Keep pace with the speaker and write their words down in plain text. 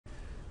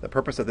The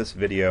purpose of this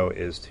video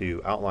is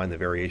to outline the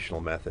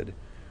variational method,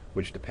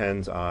 which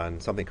depends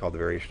on something called the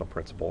variational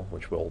principle,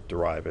 which we'll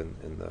derive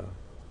in the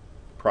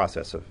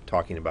process of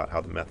talking about how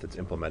the method's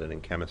implemented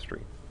in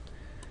chemistry.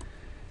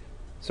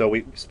 So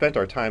we spent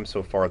our time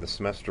so far this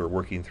semester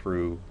working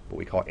through what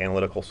we call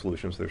analytical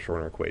solutions to the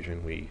Schrodinger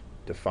equation. We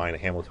define a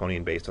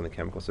Hamiltonian based on the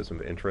chemical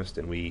system of interest,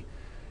 and we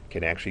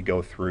can actually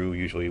go through,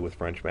 usually with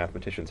French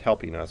mathematicians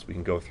helping us, we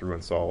can go through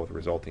and solve the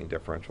resulting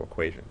differential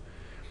equation.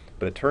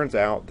 But it turns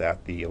out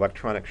that the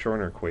electronic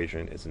Schrodinger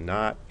equation is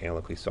not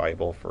analytically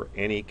soluble for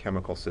any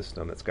chemical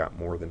system that's got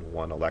more than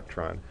one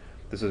electron.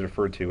 This is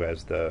referred to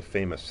as the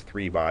famous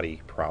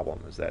three-body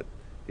problem, is that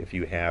if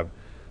you have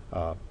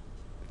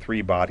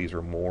three bodies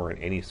or more in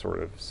any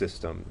sort of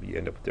system, you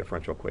end up with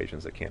differential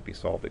equations that can't be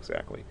solved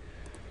exactly.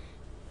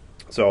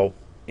 So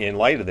in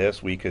light of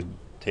this, we could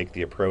take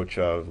the approach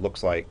of,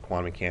 looks like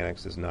quantum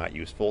mechanics is not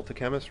useful to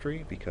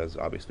chemistry because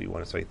obviously we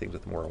want to study things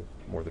with more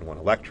than one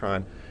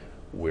electron.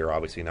 We're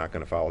obviously not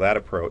going to follow that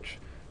approach.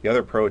 The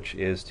other approach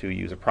is to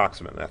use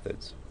approximate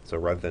methods. So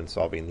rather than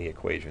solving the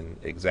equation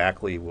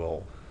exactly,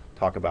 we'll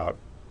talk about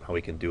how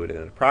we can do it in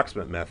an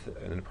approximate method,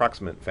 in an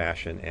approximate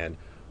fashion, and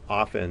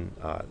often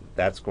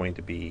that's going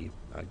to be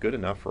good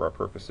enough for our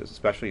purposes,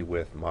 especially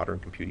with modern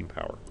computing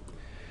power.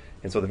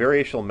 And so the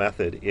variational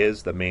method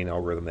is the main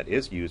algorithm that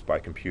is used by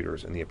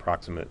computers in the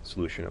approximate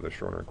solution of the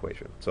Schrodinger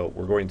equation. So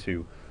we're going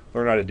to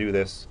learn how to do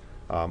this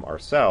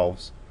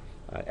ourselves,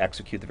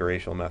 execute the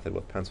variational method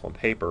with pencil and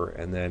paper,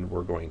 and then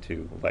we're going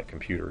to let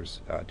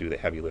computers do the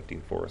heavy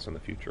lifting for us in the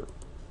future.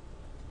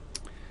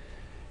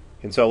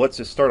 And so let's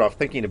just start off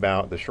thinking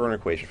about the Schrodinger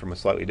equation from a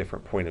slightly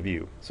different point of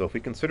view. So if we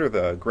consider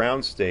the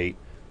ground state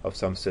of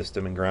some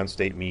system, and ground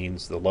state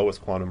means the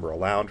lowest quantum number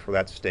allowed for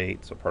that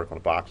state, so particle in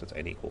a box, that's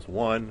n equals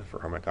 1. For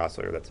harmonic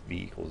oscillator, that's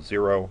v equals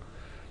 0.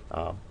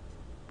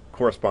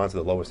 Corresponds to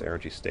the lowest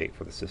energy state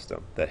for the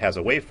system that has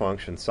a wave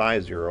function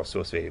psi 0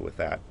 associated with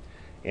that,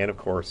 and of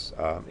course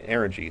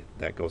energy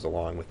that goes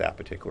along with that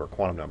particular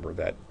quantum number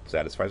that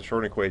satisfies the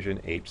Schrodinger equation,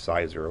 h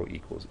psi 0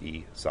 equals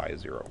e psi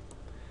 0.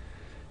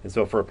 And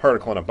so for a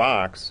particle in a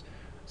box,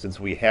 since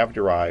we have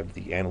derived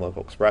the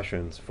analytical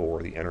expressions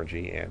for the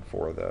energy and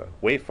for the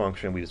wave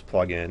function, we just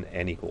plug in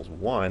n equals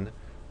 1,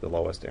 the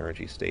lowest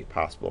energy state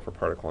possible for a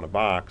particle in a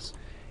box,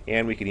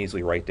 and we can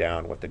easily write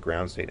down what the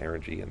ground state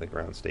energy and the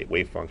ground state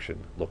wave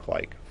function look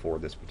like for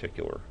this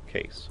particular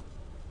case.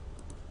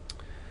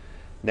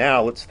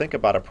 Now let's think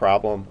about a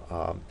problem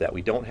that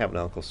we don't have an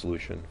analytical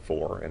solution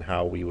for and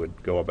how we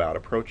would go about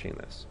approaching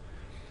this.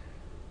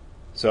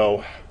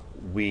 So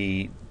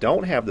we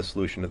don't have the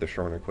solution to the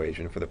Schrodinger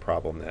equation for the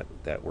problem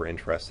that we're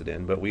interested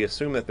in, but we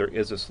assume that there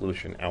is a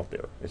solution out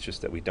there. It's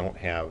just that we don't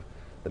have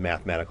the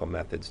mathematical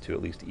methods to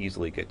at least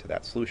easily get to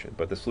that solution.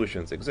 But the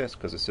solutions exist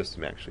because the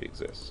system actually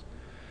exists.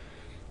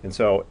 And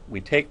so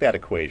we take that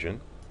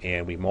equation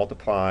and we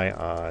multiply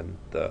on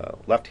the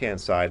left-hand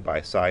side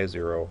by psi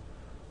 0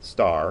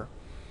 star,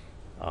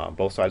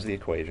 both sides of the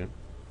equation,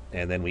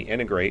 and then we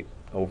integrate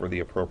over the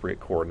appropriate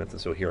coordinates. And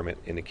so here I'm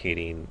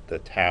indicating the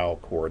tau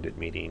coordinate,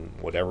 meaning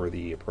whatever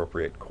the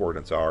appropriate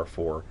coordinates are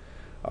for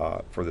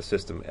the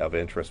system of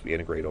interest, we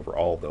integrate over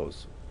all of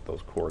those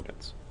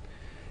coordinates.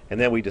 And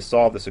then we just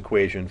solve this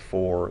equation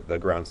for the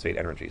ground state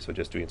energy. So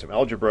just doing some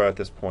algebra at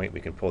this point, we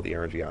can pull the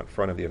energy out in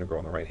front of the integral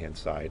on the right-hand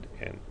side,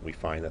 and we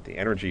find that the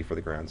energy for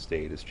the ground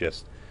state is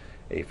just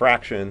a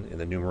fraction, and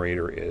the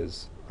numerator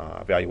is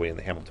evaluating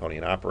the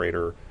Hamiltonian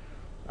operator,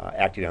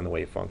 acting on the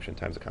wave function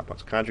times the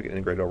complex conjugate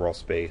integrated over all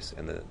space,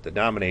 and the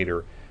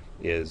denominator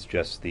is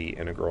just the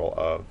integral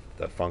of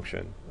the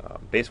function.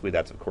 Basically,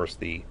 that's of course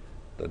the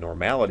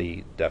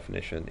normality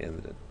definition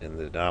in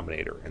the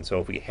denominator. And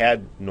so if we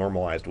had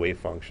normalized wave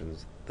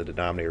functions, the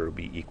denominator would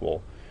be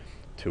equal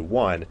to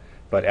 1.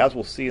 But as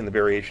we'll see in the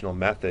variational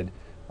method,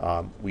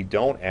 we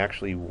don't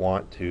actually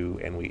want to,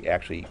 and we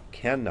actually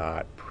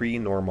cannot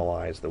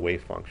pre-normalize the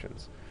wave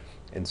functions.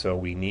 And so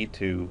we need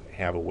to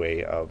have a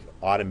way of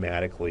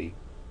automatically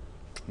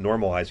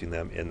normalizing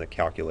them in the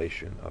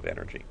calculation of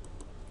energy.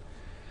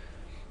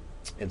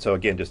 And so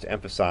again, just to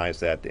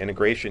emphasize that the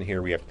integration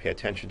here, we have to pay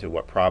attention to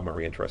what problem are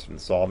we interested in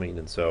solving.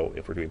 And so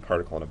if we're doing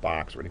particle in a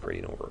box, we're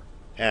integrating over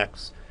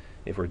x.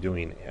 If we're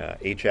doing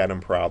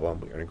h-atom problem,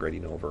 we're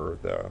integrating over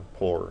the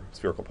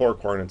spherical polar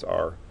coordinates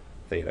r,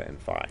 theta,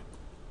 and phi.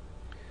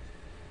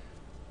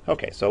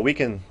 Okay, so we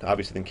can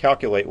obviously then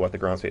calculate what the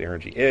ground state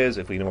energy is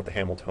if we know what the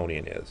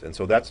Hamiltonian is. And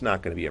so that's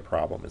not going to be a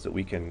problem, is that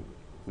we can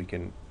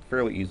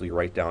fairly easily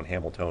write down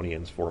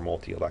Hamiltonians for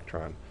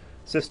multi-electron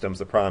systems.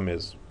 The problem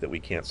is that we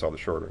can't solve the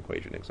Schrodinger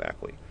equation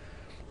exactly.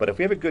 But if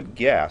we have a good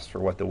guess for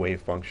what the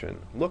wave function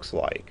looks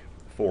like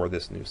for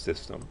this new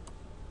system,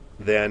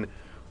 then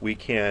we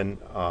can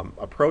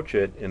approach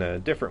it in a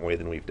different way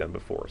than we've done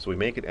before. So we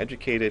make an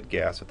educated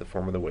guess at the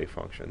form of the wave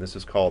function. This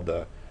is called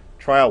the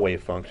trial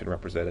wave function,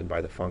 represented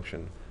by the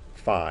function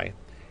phi.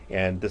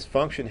 And this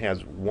function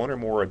has one or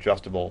more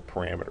adjustable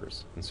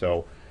parameters. And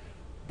so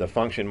the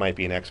function might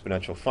be an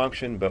exponential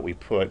function, but we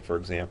put, for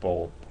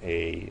example,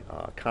 a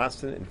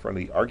constant in front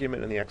of the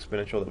argument in the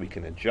exponential that we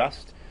can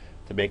adjust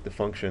to make the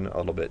function a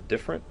little bit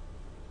different.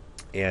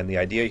 And the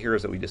idea here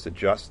is that we just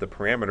adjust the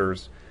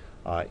parameters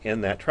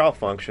in that trial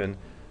function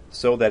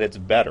so that it's a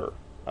better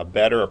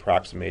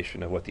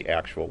approximation of what the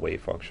actual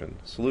wave function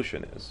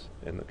solution is.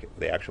 And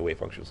the actual wave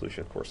function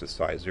solution, of course, is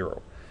psi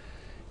 0.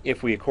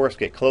 If we, of course,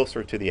 get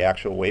closer to the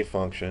actual wave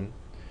function,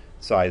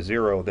 psi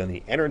 0, then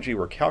the energy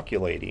we're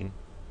calculating,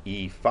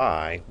 E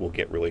phi, will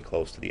get really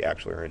close to the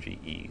actual energy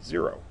E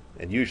 0.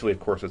 And usually, of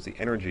course, it's the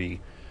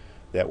energy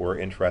that we're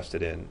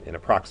interested in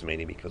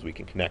approximating, because we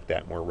can connect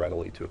that more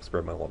readily to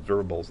experimental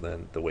observables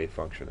than the wave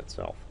function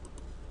itself.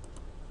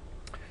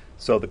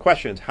 So the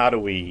question is, how do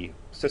we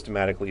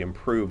systematically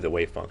improve the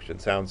wave function?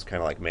 Sounds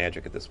kind of like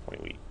magic at this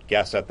point. We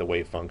guess at the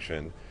wave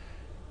function,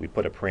 we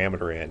put a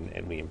parameter in,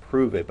 and we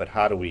improve it, but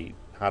how do we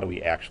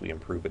actually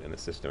improve it in a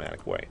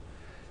systematic way?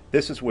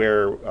 This is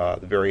where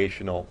the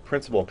variational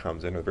principle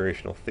comes in, or the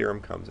variational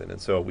theorem comes in. And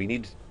so we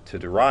need to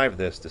derive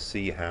this to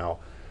see how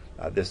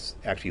this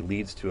actually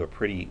leads to a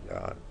pretty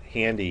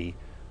handy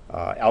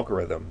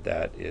algorithm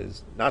that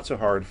is not so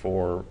hard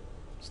for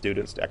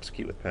students to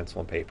execute with pencil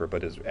and paper,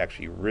 but is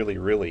actually really,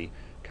 really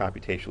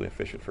computationally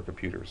efficient for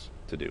computers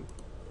to do.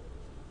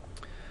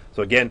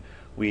 So again,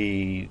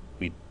 we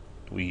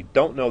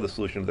don't know the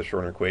solution of the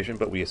Schrodinger equation,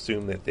 but we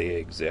assume that they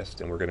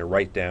exist, and we're going to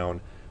write down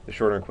the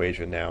Schrodinger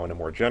equation now in a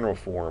more general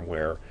form,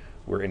 where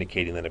we're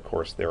indicating that, of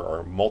course, there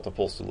are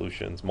multiple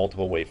solutions,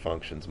 multiple wave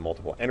functions,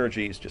 multiple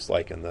energies, just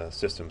like in the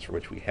systems for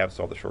which we have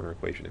solved the Schrodinger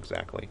equation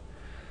exactly.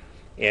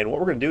 And what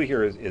we're going to do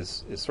here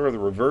is sort of the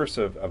reverse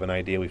of an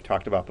idea we've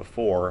talked about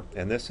before,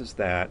 and this is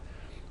that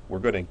we're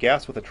going to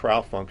guess with a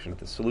trial function at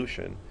the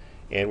solution,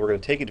 and we're going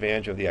to take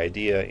advantage of the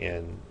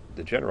idea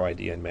the general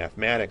idea in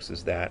mathematics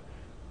is that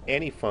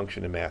any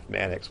function in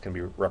mathematics can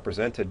be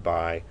represented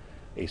by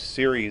a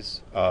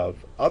series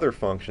of other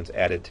functions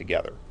added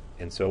together.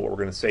 And so what we're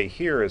going to say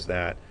here is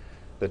that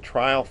the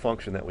trial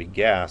function that we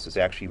guess is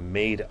actually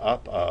made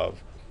up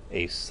of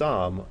a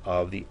sum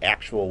of the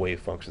actual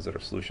wave functions that are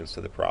solutions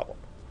to the problem.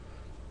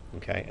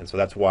 Okay, and so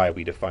that's why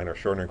we define our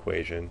Schrodinger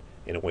equation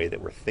in a way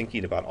that we're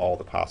thinking about all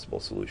the possible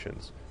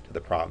solutions to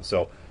the problem.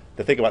 So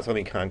to think about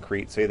something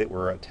concrete, say that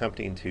we're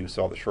attempting to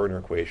solve the Schrodinger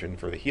equation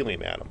for the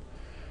helium atom.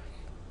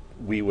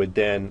 We would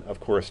then,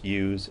 of course,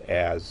 use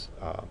as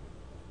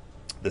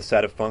the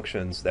set of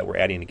functions that we're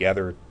adding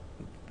together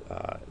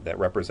that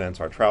represents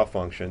our trial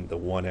function, the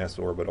 1s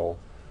orbital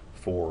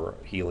for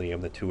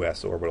helium, the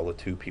 2s orbital, the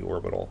 2p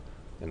orbital,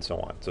 and so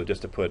on. So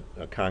just to put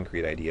a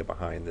concrete idea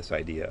behind this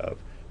idea of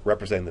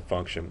representing the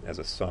function as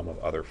a sum of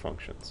other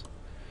functions.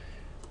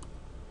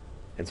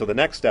 And so the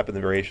next step in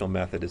the variational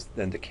method is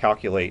then to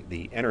calculate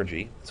the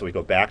energy. So we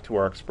go back to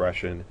our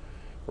expression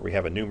where we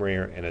have a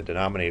numerator and a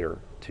denominator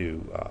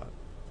to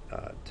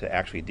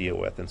actually deal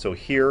with. And so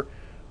here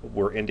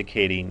we're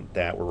indicating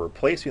that we're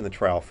replacing the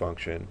trial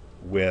function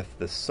with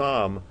the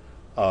sum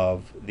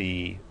of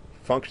the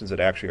functions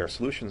that actually are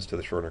solutions to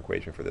the Schrodinger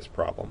equation for this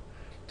problem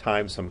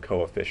times some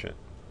coefficient,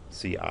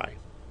 Ci.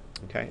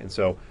 Okay, and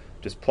so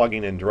just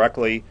plugging in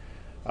directly,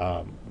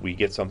 we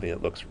get something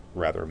that looks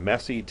rather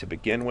messy to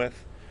begin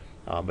with.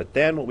 But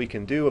then what we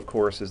can do, of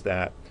course, is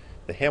that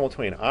the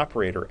Hamiltonian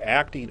operator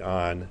acting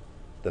on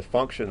the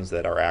functions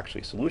that are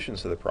actually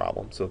solutions to the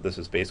problem, so this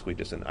is basically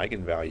just an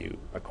eigenvalue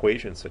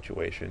equation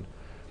situation,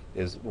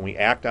 is when we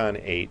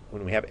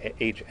have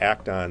H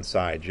act on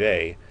psi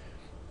j,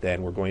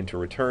 then we're going to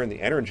return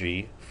the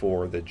energy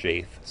for the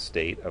jth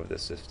state of the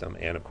system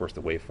and, of course,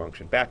 the wave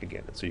function back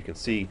again. And so you can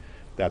see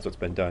that's what's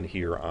been done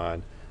here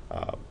on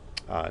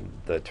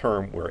the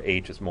term where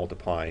H is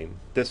multiplying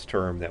this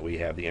term that we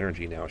have the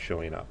energy now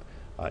showing up.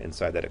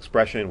 Inside that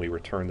expression, we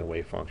return the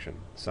wave function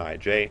psi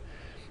j.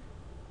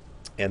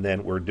 And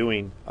then we're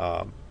doing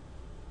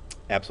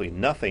absolutely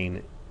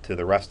nothing to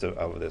the rest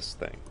of this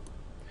thing.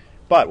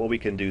 But what we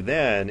can do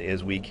then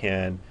is we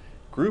can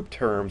group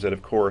terms that,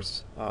 of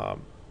course,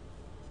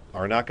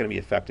 are not going to be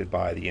affected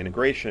by the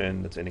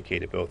integration that's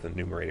indicated both in the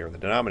numerator and the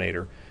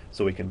denominator.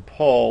 So we can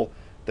pull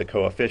the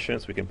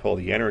coefficients, we can pull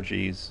the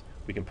energies,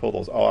 we can pull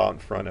those all out in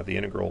front of the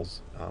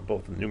integrals,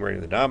 both in the numerator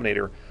and the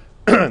denominator.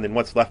 And then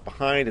what's left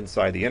behind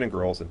inside the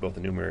integrals in both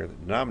the numerator and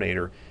the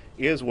denominator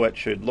is what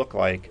should look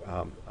like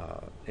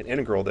an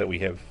integral that we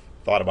have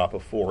thought about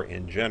before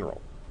in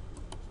general.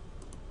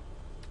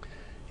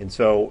 And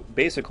so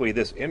basically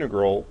this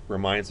integral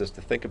reminds us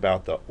to think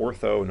about the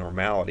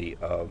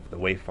orthonormality of the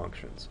wave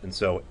functions. And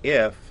so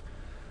if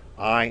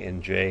I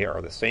and j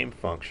are the same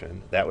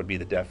function, that would be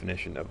the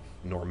definition of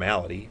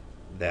normality,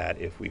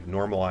 that if we've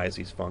normalized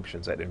these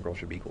functions, that integral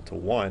should be equal to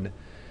 1.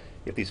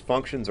 If these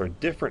functions are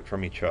different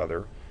from each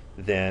other,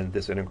 then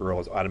this integral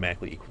is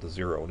automatically equal to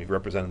 0. And we've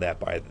represented that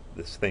by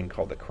this thing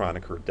called the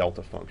Kronecker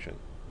delta function.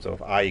 So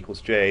if I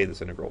equals j,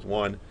 this integral is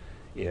 1.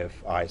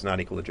 If I is not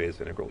equal to j, this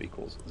integral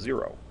equals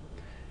 0.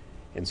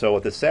 And so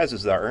what this says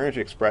is that our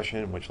energy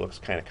expression, which looks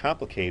kind of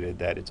complicated,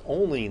 that it's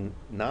only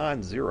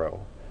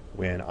non-zero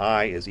when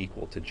I is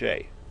equal to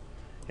j.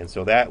 And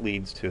so that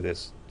leads to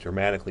this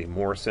dramatically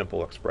more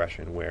simple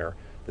expression where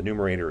the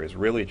numerator is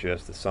really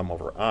just the sum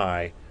over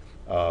I,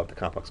 of the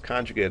complex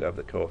conjugate of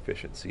the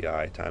coefficient Ci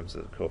times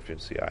the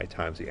coefficient Ci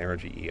times the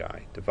energy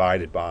Ei,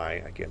 divided by,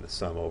 again, the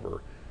sum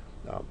over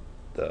um,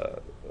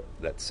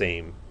 that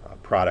same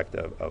product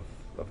of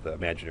the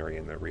imaginary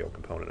and the real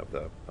component of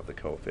the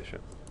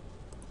coefficient.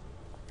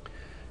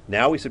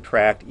 Now we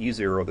subtract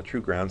E0, the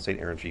true ground state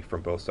energy,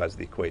 from both sides of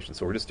the equation.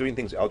 So we're just doing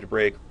things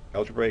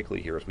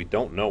algebraically here, as we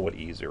don't know what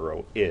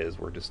E0 is.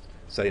 We're just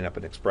setting up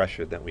an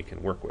expression that we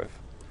can work with.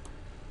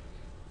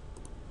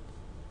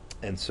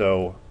 And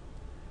so,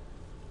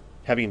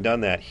 having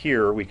done that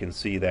here, we can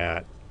see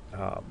that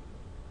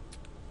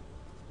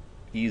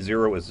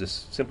E0 is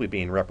just simply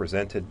being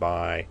represented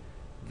by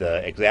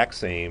the exact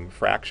same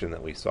fraction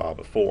that we saw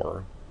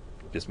before,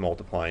 just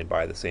multiplying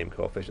by the same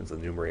coefficients in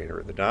the numerator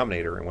and the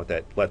denominator. And what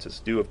that lets us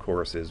do, of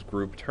course, is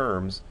group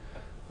terms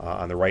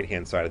on the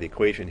right-hand side of the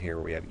equation here,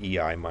 where we have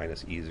Ei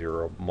minus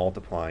E0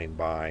 multiplying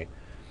by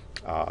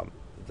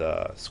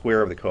the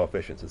square of the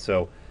coefficients. And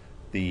so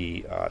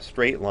the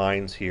straight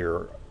lines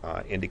here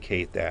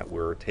indicate that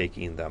we're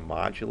taking the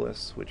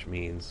modulus, which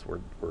means we're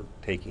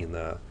taking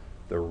the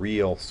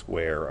real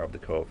square of the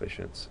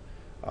coefficients,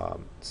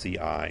 Ci,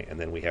 and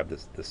then we have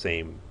the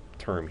same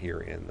term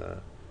here in the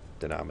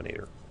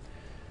denominator.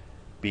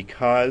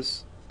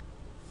 Because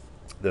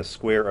the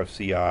square of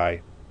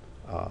Ci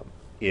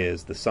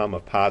is the sum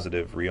of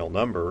positive real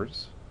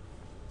numbers,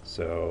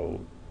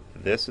 so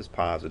this is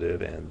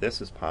positive and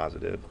this is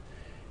positive,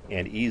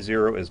 and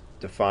E0 is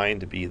defined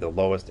to be the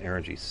lowest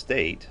energy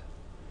state,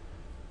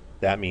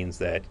 that means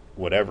that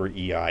whatever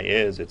Ei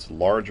is, it's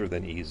larger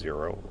than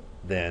E0,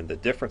 then the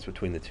difference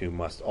between the two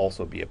must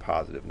also be a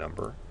positive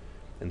number.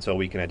 And so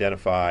we can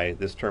identify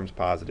this term's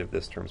positive,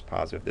 this term's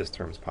positive, this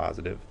term's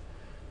positive.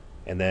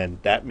 And then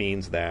that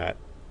means that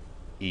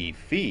E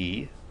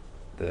phi,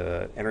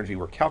 the energy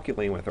we're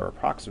calculating with our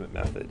approximate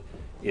method,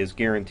 is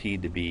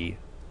guaranteed to be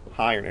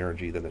higher in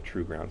energy than the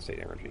true ground state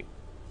energy.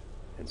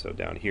 And so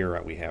down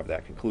here we have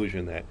that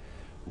conclusion that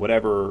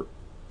whatever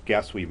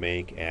guess we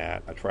make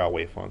at a trial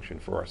wave function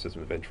for our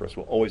system of interest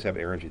will always have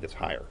energy that's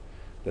higher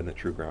than the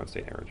true ground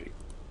state energy.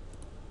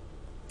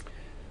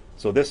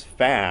 So this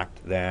fact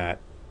that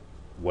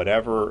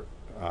whatever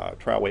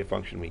trial wave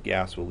function we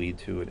guess will lead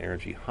to an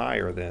energy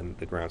higher than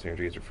the ground state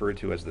energy is referred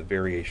to as the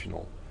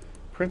variational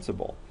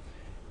principle.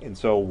 And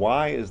so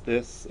why is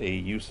this a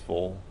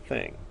useful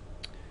thing?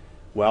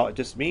 Well, it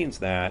just means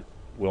that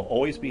we'll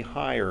always be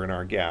higher in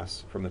our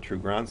guess from the true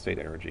ground state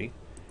energy.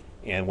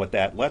 And what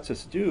that lets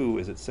us do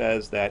is it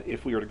says that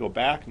if we were to go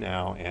back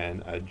now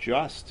and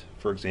adjust,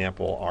 for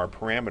example, our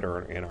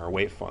parameter in our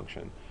wave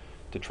function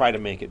to try to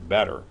make it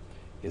better,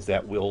 is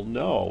that we'll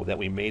know that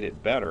we made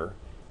it better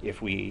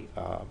if we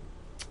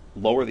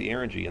lower the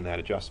energy in that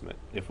adjustment.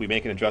 If we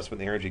make an adjustment,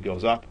 the energy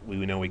goes up, we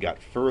know we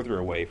got further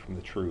away from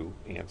the true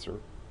answer.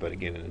 But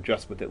again, an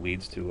adjustment that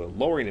leads to a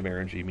lowering of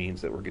energy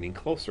means that we're getting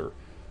closer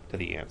to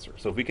the answer.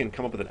 So if we can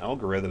come up with an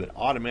algorithm that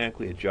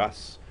automatically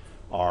adjusts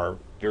our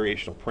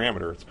variational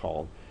parameter, it's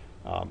called,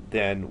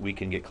 then we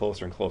can get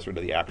closer and closer to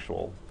the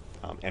actual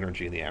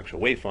energy in the actual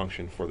wave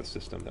function for the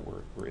system that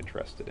we're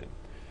interested in.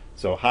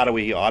 So how do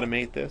we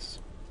automate this?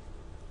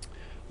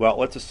 Well,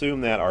 let's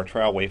assume that our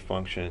trial wave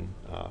function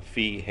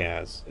phi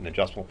has an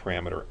adjustable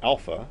parameter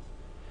alpha.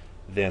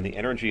 Then the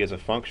energy is a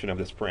function of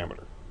this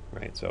parameter,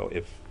 right? So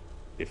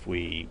if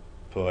we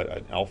put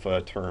an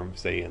alpha term,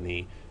 say, in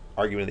the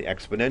argument of the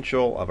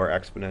exponential of our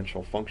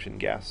exponential function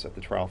guess at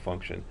the trial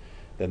function,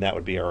 then that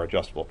would be our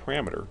adjustable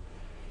parameter.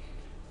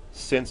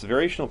 Since the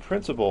variational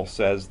principle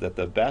says that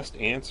the best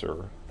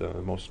answer, the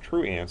most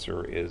true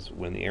answer, is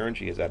when the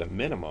energy is at a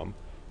minimum,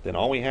 then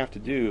all we have to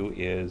do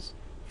is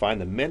find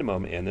the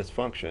minimum in this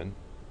function,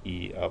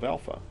 E of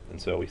alpha.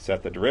 And so we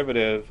set the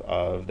derivative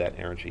of that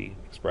energy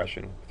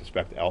expression with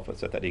respect to alpha,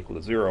 set that equal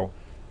to 0,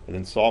 and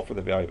then solve for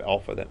the value of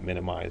alpha that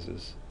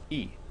minimizes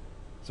E.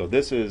 So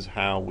this is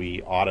how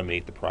we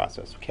automate the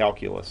process.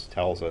 Calculus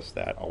tells us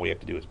that all we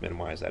have to do is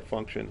minimize that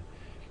function,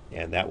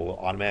 and that will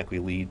automatically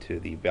lead to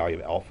the value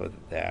of alpha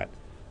that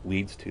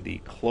leads to the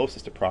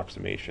closest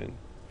approximation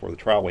for the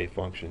trial wave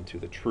function to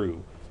the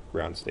true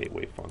ground state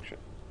wave function.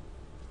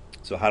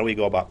 So how do we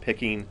go about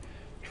picking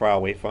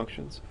trial wave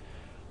functions?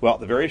 Well,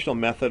 the variational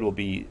method will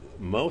be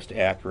most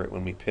accurate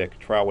when we pick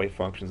trial wave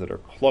functions that are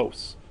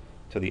close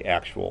to the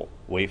actual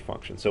wave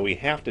function. So we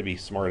have to be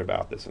smart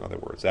about this, in other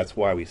words. That's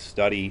why we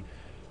study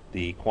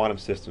the quantum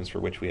systems for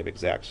which we have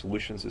exact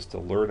solutions, is to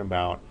learn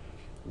about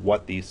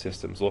what these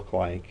systems look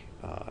like,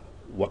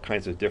 what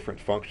kinds of different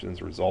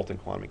functions result in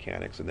quantum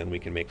mechanics, and then we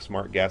can make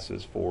smart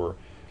guesses for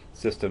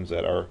systems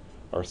that are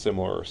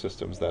similar or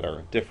systems that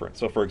are different.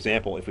 So for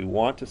example, if we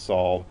want to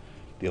solve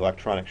the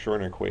electronic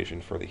Schrodinger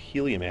equation for the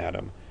helium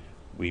atom,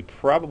 we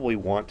probably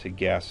want to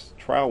guess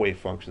trial wave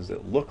functions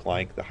that look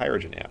like the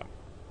hydrogen atom,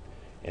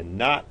 and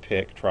not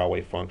pick trial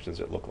wave functions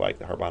that look like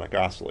the harmonic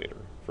oscillator,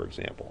 for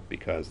example,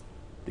 because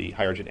the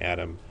hydrogen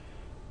atom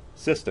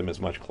system is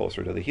much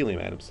closer to the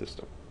helium atom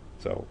system.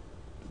 So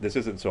this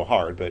isn't so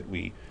hard, but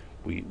we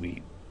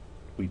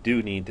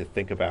do need to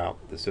think about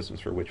the systems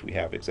for which we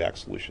have exact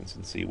solutions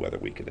and see whether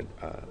we can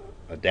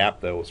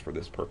adapt those for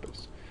this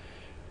purpose.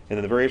 And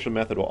then the variational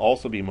method will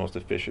also be most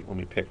efficient when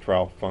we pick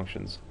trial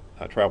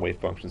wave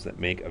functions that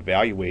make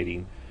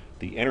evaluating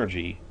the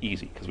energy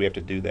easy, because we have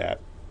to do that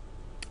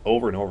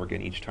over and over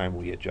again each time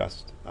we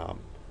adjust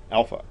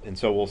alpha. And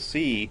so we'll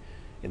see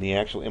in the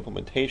actual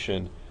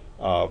implementation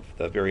of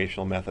the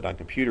variational method on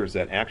computers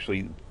that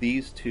actually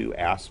these two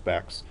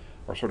aspects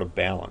are sort of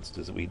balanced,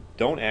 is that we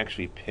don't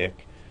actually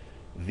pick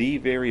the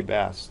very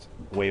best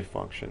wave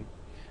function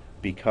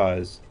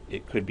because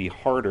it could be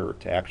harder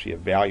to actually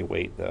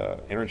evaluate the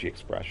energy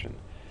expression.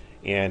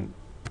 And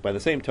by the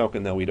same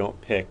token, though, we don't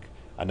pick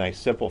a nice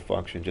simple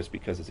function just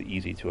because it's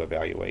easy to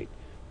evaluate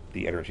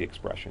the energy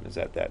expression, is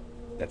that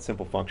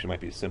simple function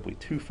might be simply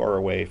too far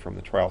away from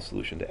the trial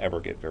solution to ever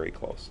get very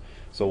close.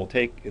 So we'll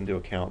take into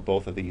account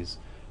both of these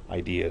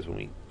ideas when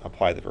we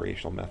apply the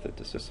variational method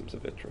to systems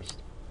of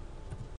interest.